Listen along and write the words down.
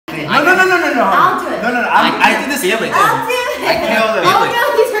I'll do it. No. I did this. I'll do it. I killed it. Oh no,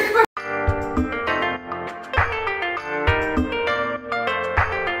 he's recording.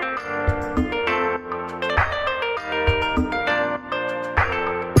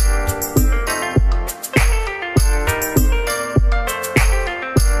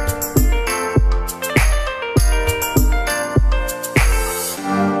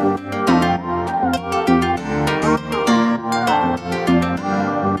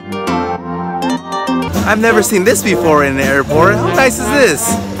 I've never seen this before in an airport. How nice is this?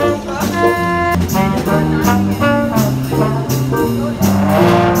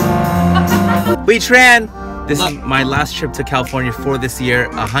 Wei Tran! This is my last trip to California for this year,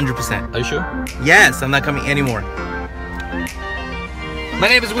 100%. Are you sure? Yes, I'm not coming anymore. My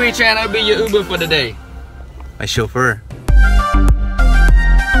name is Wei Tran. I'll be your Uber for the day. My chauffeur.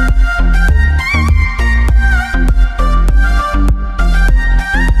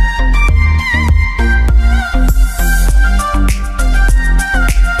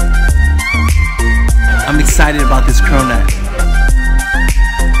 I'm excited about this cronut.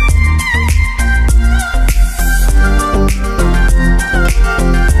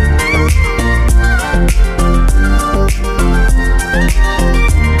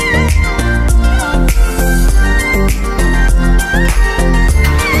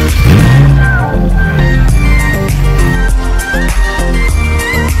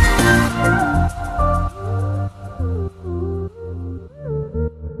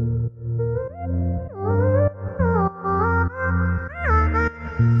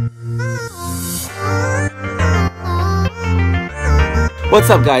 What's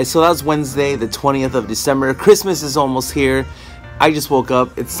up, guys? So that's Wednesday, the 20th of December. Christmas is almost here. I just woke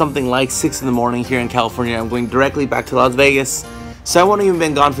up. It's something like 6 in the morning here in California. I'm going directly back to Las Vegas. So I won't even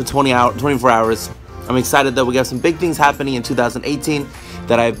been gone for 24 hours. I'm excited that we got some big things happening in 2018,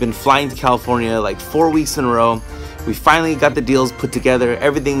 that I've been flying to California like 4 weeks in a row. We finally got the deals put together.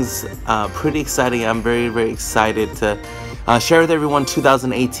 Everything's pretty exciting. I'm very excited to share with everyone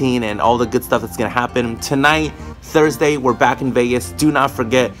 2018 and all the good stuff that's going to happen. Tonight, Thursday, we're back in Vegas. Do not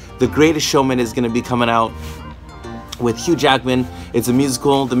forget, The Greatest Showman is going to be coming out with Hugh Jackman. It's a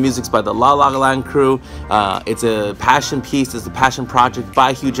musical. The music's by the La La Land crew. It's a passion piece. It's a passion project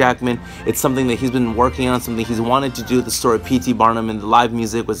by Hugh Jackman. It's something that he's been working on, something he's wanted to do. The story of P.T. Barnum and the live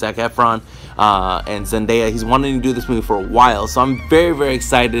music with Zac Efron and Zendaya. He's wanted to do this movie for a while, so I'm very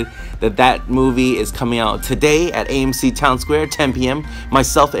excited that movie is coming out today at AMC Town Square, 10 p.m.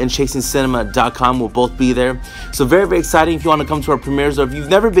 Myself and ChasingCinema.com will both be there. So very exciting. If you want to come to our premieres, or if you've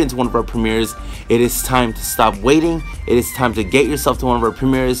never been to one of our premieres, it is time to stop waiting. It is time to get yourself to one of our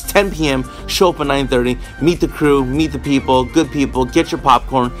premieres. 10 p.m. Show up at 9:30. Meet the crew, meet the people, good people. Get your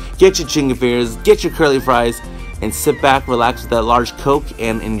popcorn, get your chicken fingers, get your curly fries, and sit back, relax with that large Coke,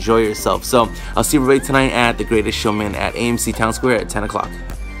 and enjoy yourself. So I'll see everybody tonight at The Greatest Showman at AMC Town Square at 10 o'clock.